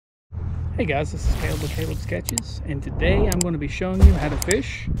Hey guys, this is Caleb with Caleb Sketches, and today I'm going to be showing you how to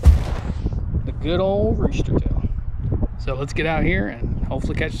fish the good old Roostertail. So let's get out here and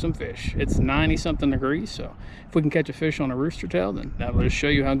hopefully catch some fish. It's 90 something degrees, so if we can catch a fish on a Roostertail, then that'll just show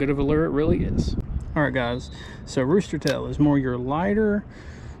you how good of a lure it really is. Alright guys, so Roostertail is more your lighter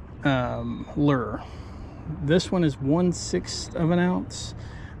lure. This one is 1/6 of an ounce,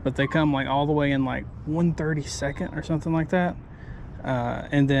 but they come like all the way in like 1/32 or something like that.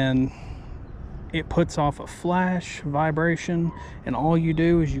 And then it puts off a flash vibration, and all you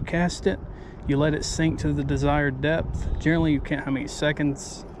do is you cast it, you let it sink to the desired depth. Generally you count how many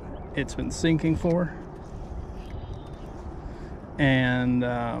seconds it's been sinking for, and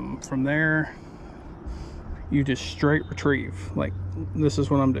from there you just straight retrieve. Like this is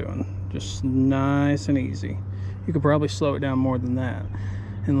what I'm doing, just nice and easy. You could probably slow it down more than that,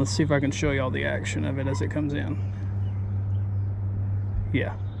 and let's see if I can show you all the action of it as it comes in.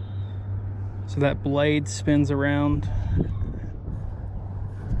 Yeah, so that blade spins around.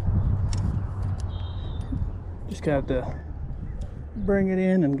 Just got to bring it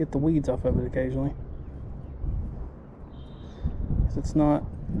in and get the weeds off of it occasionally, because it's not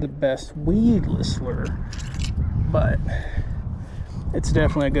the best weedless lure, but it's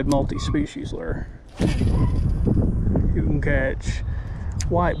definitely a good multi-species lure. You can catch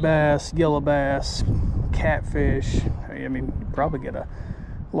white bass, yellow bass, catfish. I mean, you probably get a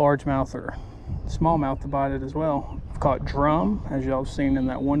largemouth or smallmouth to bite it as well. I've caught drum, as y'all have seen in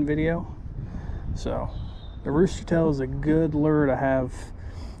that one video. So the Roostertail is a good lure to have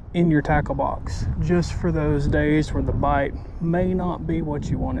in your tackle box, just for those days where the bite may not be what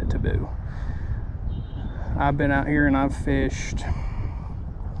you want it to do. I've been out here and I've fished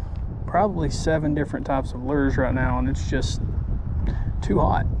probably 7 different types of lures right now, and it's just too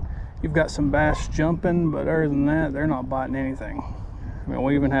hot. You've got some bass jumping, but other than that, they're not biting anything. I mean,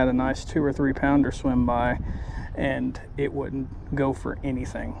 we even had a nice 2 or 3 pounder swim by, and it wouldn't go for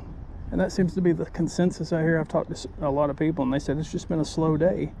anything. And that seems to be the consensus out here. I've talked to a lot of people, and they said it's just been a slow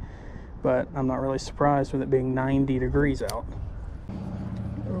day. But I'm not really surprised with it being 90 degrees out.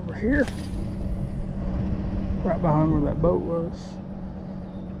 Over here, right behind where that boat was.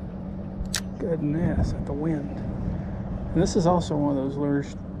 Goodness, at the wind. And this is also one of those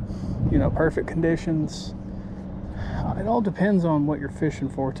lures, you know, perfect conditions. It all depends on what you're fishing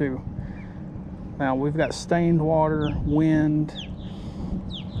for too. Now we've got stained water, wind,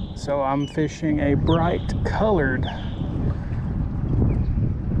 so I'm fishing a bright colored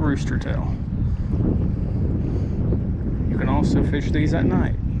Roostertail. You can also fish these at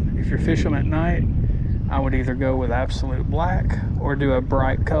night. If you're fishing at night, I would either go with absolute black or do a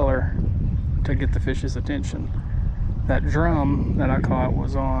bright color to get the fish's attention. That drum that I caught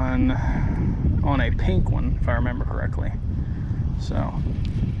was on a pink one, if I remember correctly. So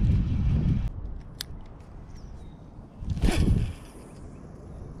 2, 3,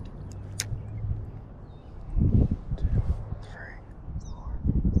 4,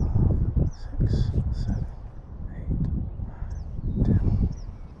 5, 6, 7, 8, 9, 10.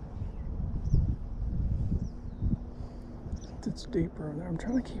 It's deeper in there. I'm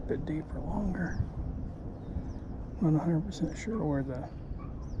trying to keep it deeper longer. I'm not 100% sure where the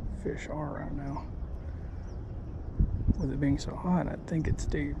fish are right now. With it being so hot, I think it's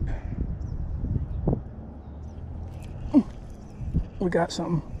deep. We got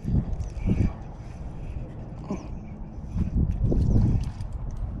something.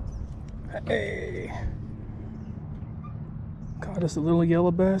 Hey! Caught us a little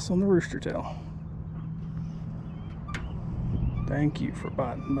yellow bass on the Roostertail. Thank you for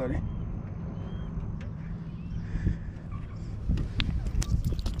biting, buddy.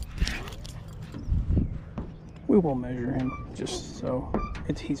 We will measure him just so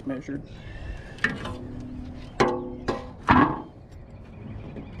he's measured.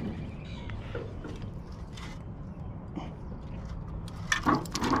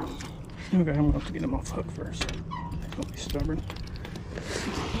 Okay, I'm going to have to get him off hook first. Don't be stubborn.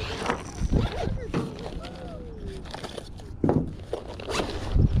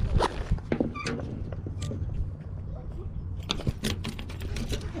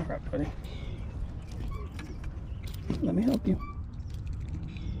 Alright, buddy. Let me help you.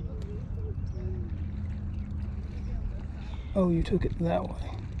 Oh, you took it that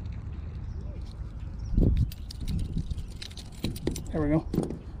way. There we go.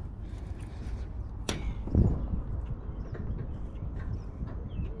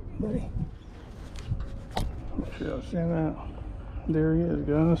 Buddy. Make sure I'll stand out. There he is,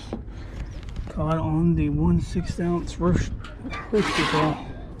 guys. Caught on the 1/6 ounce Roostertail.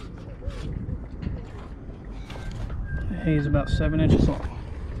 He's about 7 inches long.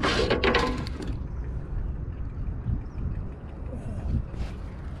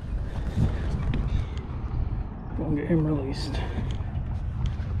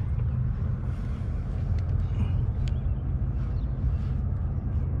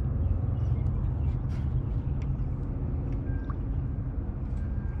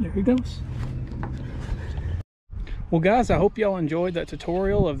 There he goes. Well guys, I hope y'all enjoyed that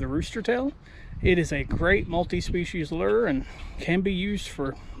tutorial of the Roostertail. It is a great multi-species lure and can be used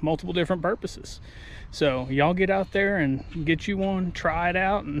for multiple different purposes. So y'all get out there and get you one, try it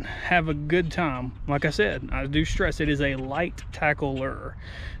out, and have a good time. Like I said, I do stress it is a light tackle lure.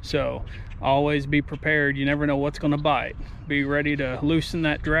 So always be prepared. You never know what's going to bite. Be ready to loosen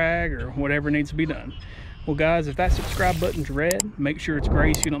that drag or whatever needs to be done. Well guys, if that subscribe button's red, make sure it's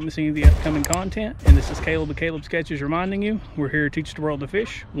gray so you don't miss any of the upcoming content. And this is Caleb of Caleb's Catches reminding you, we're here to teach the world to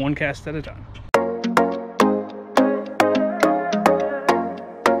fish, one cast at a time.